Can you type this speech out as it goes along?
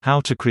How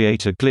to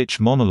Create a Glitch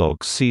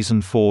Monologues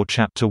Season 4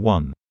 Chapter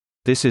 1.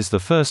 This is the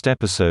first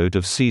episode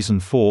of Season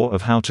 4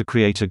 of How to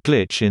Create a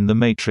Glitch in the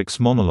Matrix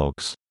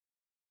Monologues.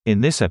 In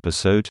this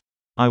episode,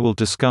 I will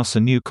discuss a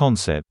new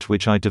concept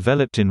which I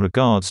developed in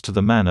regards to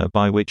the manner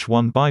by which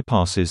one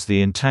bypasses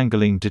the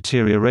entangling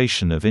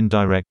deterioration of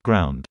indirect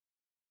ground.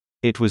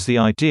 It was the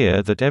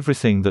idea that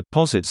everything that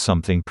posits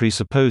something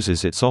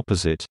presupposes its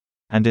opposite,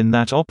 and in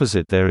that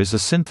opposite there is a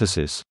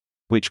synthesis,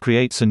 which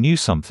creates a new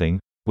something,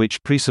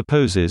 which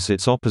presupposes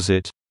its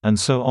opposite, and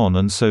so on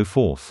and so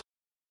forth.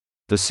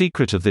 The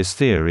secret of this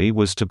theory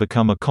was to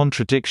become a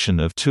contradiction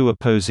of two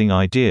opposing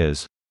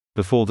ideas,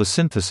 before the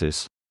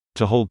synthesis,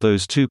 to hold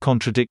those two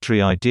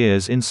contradictory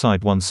ideas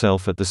inside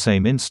oneself at the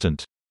same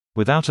instant,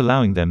 without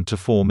allowing them to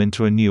form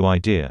into a new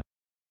idea.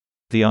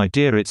 The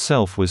idea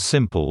itself was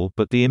simple,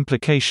 but the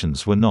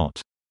implications were not.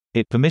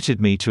 It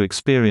permitted me to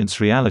experience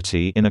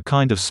reality in a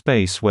kind of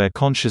space where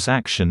conscious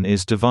action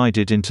is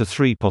divided into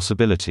three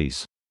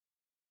possibilities.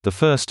 The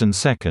first and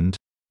second,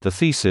 the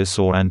thesis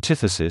or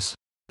antithesis,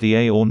 the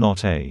A or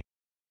not A.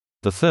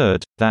 The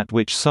third, that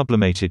which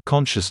sublimated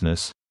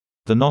consciousness,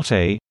 the not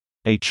A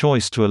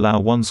choice to allow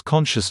one's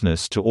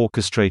consciousness to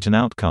orchestrate an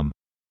outcome,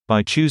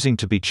 by choosing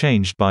to be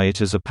changed by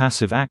it as a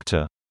passive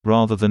actor,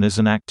 rather than as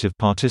an active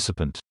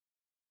participant.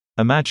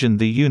 Imagine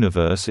the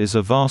universe is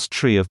a vast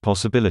tree of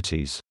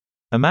possibilities.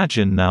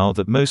 Imagine now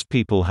that most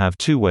people have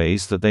two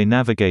ways that they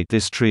navigate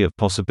this tree of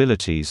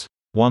possibilities,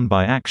 one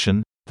by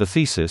action, the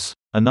thesis,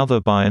 another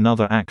by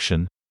another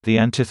action, the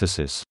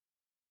antithesis.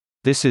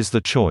 This is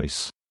the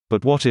choice.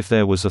 But what if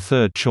there was a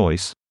third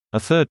choice, a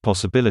third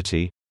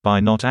possibility, by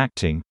not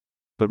acting,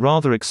 but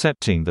rather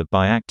accepting that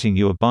by acting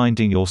you are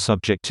binding your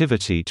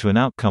subjectivity to an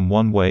outcome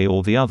one way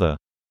or the other,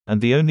 and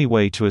the only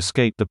way to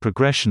escape the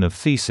progression of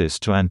thesis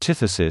to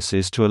antithesis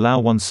is to allow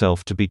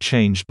oneself to be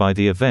changed by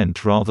the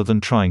event rather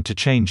than trying to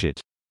change it.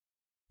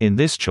 In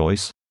this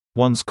choice,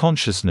 one's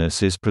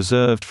consciousness is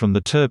preserved from the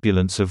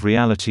turbulence of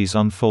reality's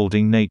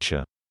unfolding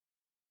nature.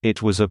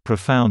 It was a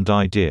profound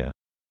idea.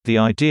 The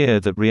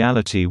idea that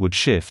reality would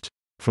shift,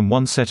 from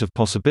one set of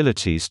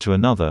possibilities to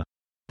another,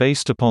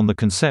 based upon the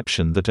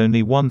conception that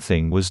only one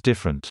thing was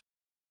different.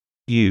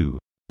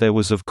 There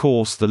was of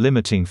course the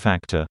limiting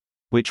factor,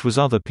 which was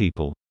other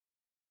people.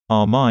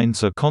 Our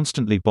minds are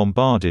constantly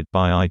bombarded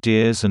by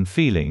ideas and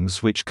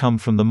feelings which come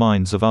from the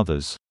minds of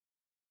others.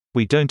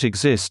 We don't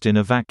exist in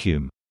a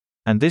vacuum.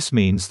 And this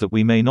means that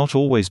we may not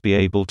always be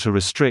able to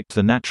restrict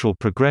the natural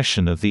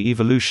progression of the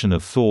evolution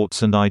of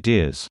thoughts and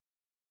ideas.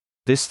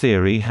 This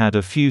theory had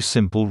a few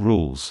simple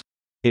rules.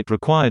 It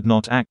required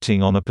not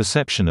acting on a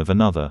perception of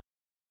another,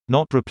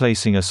 not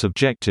replacing a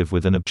subjective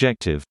with an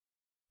objective,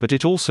 but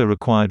it also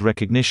required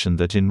recognition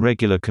that in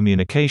regular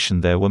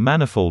communication there were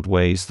manifold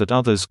ways that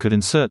others could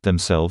insert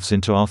themselves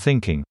into our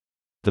thinking,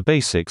 the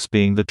basics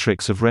being the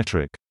tricks of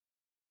rhetoric.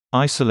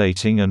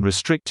 Isolating and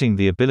restricting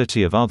the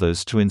ability of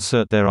others to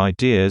insert their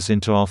ideas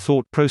into our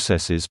thought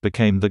processes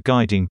became the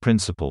guiding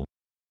principle.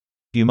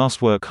 You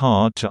must work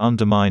hard to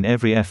undermine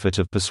every effort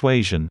of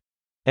persuasion,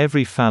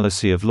 every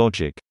fallacy of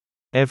logic,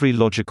 every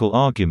logical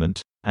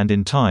argument, and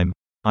in time,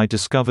 I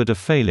discovered a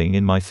failing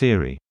in my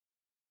theory.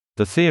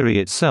 The theory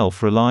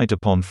itself relied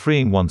upon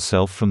freeing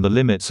oneself from the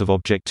limits of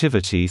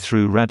objectivity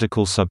through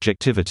radical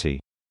subjectivity.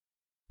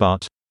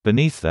 But,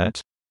 beneath that,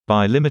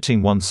 by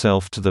limiting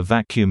oneself to the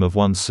vacuum of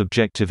one's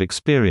subjective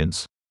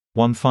experience,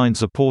 one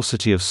finds a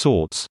paucity of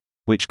sorts,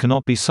 which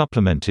cannot be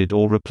supplemented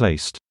or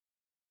replaced.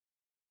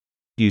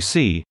 You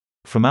see,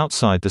 from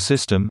outside the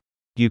system,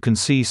 you can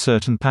see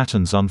certain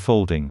patterns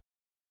unfolding.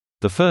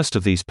 The first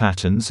of these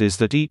patterns is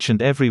that each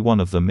and every one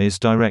of them is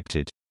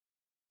directed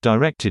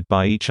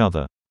by each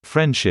other.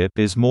 Friendship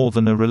is more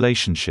than a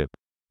relationship.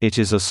 It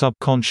is a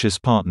subconscious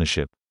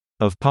partnership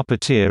of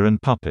puppeteer and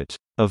puppet,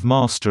 of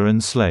master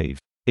and slave.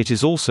 It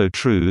is also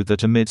true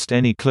that amidst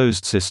any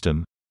closed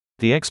system,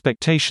 the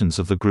expectations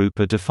of the group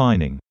are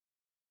defining.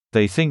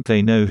 They think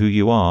they know who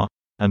you are,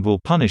 and will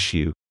punish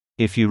you,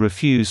 if you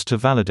refuse to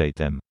validate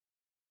them.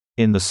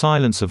 In the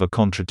silence of a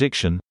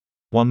contradiction,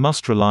 one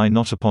must rely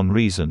not upon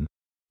reason,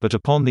 but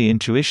upon the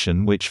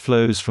intuition which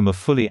flows from a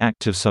fully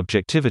active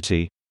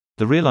subjectivity,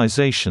 the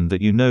realization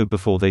that you know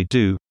before they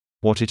do,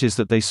 what it is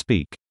that they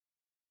speak.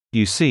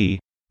 You see,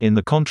 in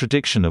the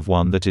contradiction of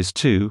one that is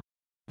two,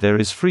 there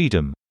is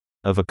freedom,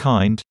 of a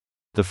kind,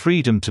 the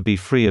freedom to be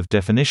free of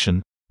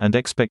definition, and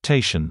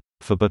expectation,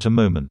 for but a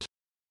moment.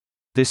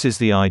 This is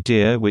the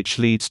idea which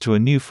leads to a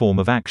new form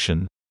of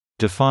action,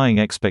 defying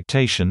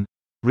expectation,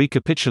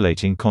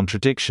 recapitulating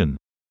contradiction,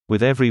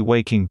 with every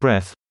waking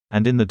breath,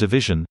 and in the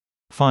division,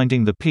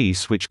 finding the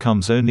peace which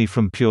comes only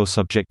from pure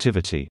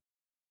subjectivity.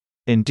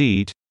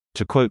 Indeed,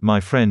 to quote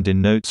my friend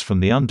in Notes from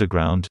the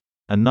Underground,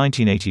 and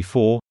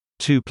 1984,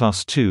 2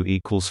 + 2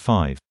 =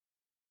 5.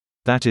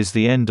 That is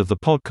the end of the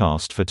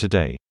podcast for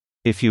today.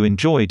 If you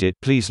enjoyed it,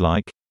 please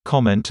like,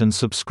 comment and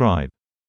subscribe.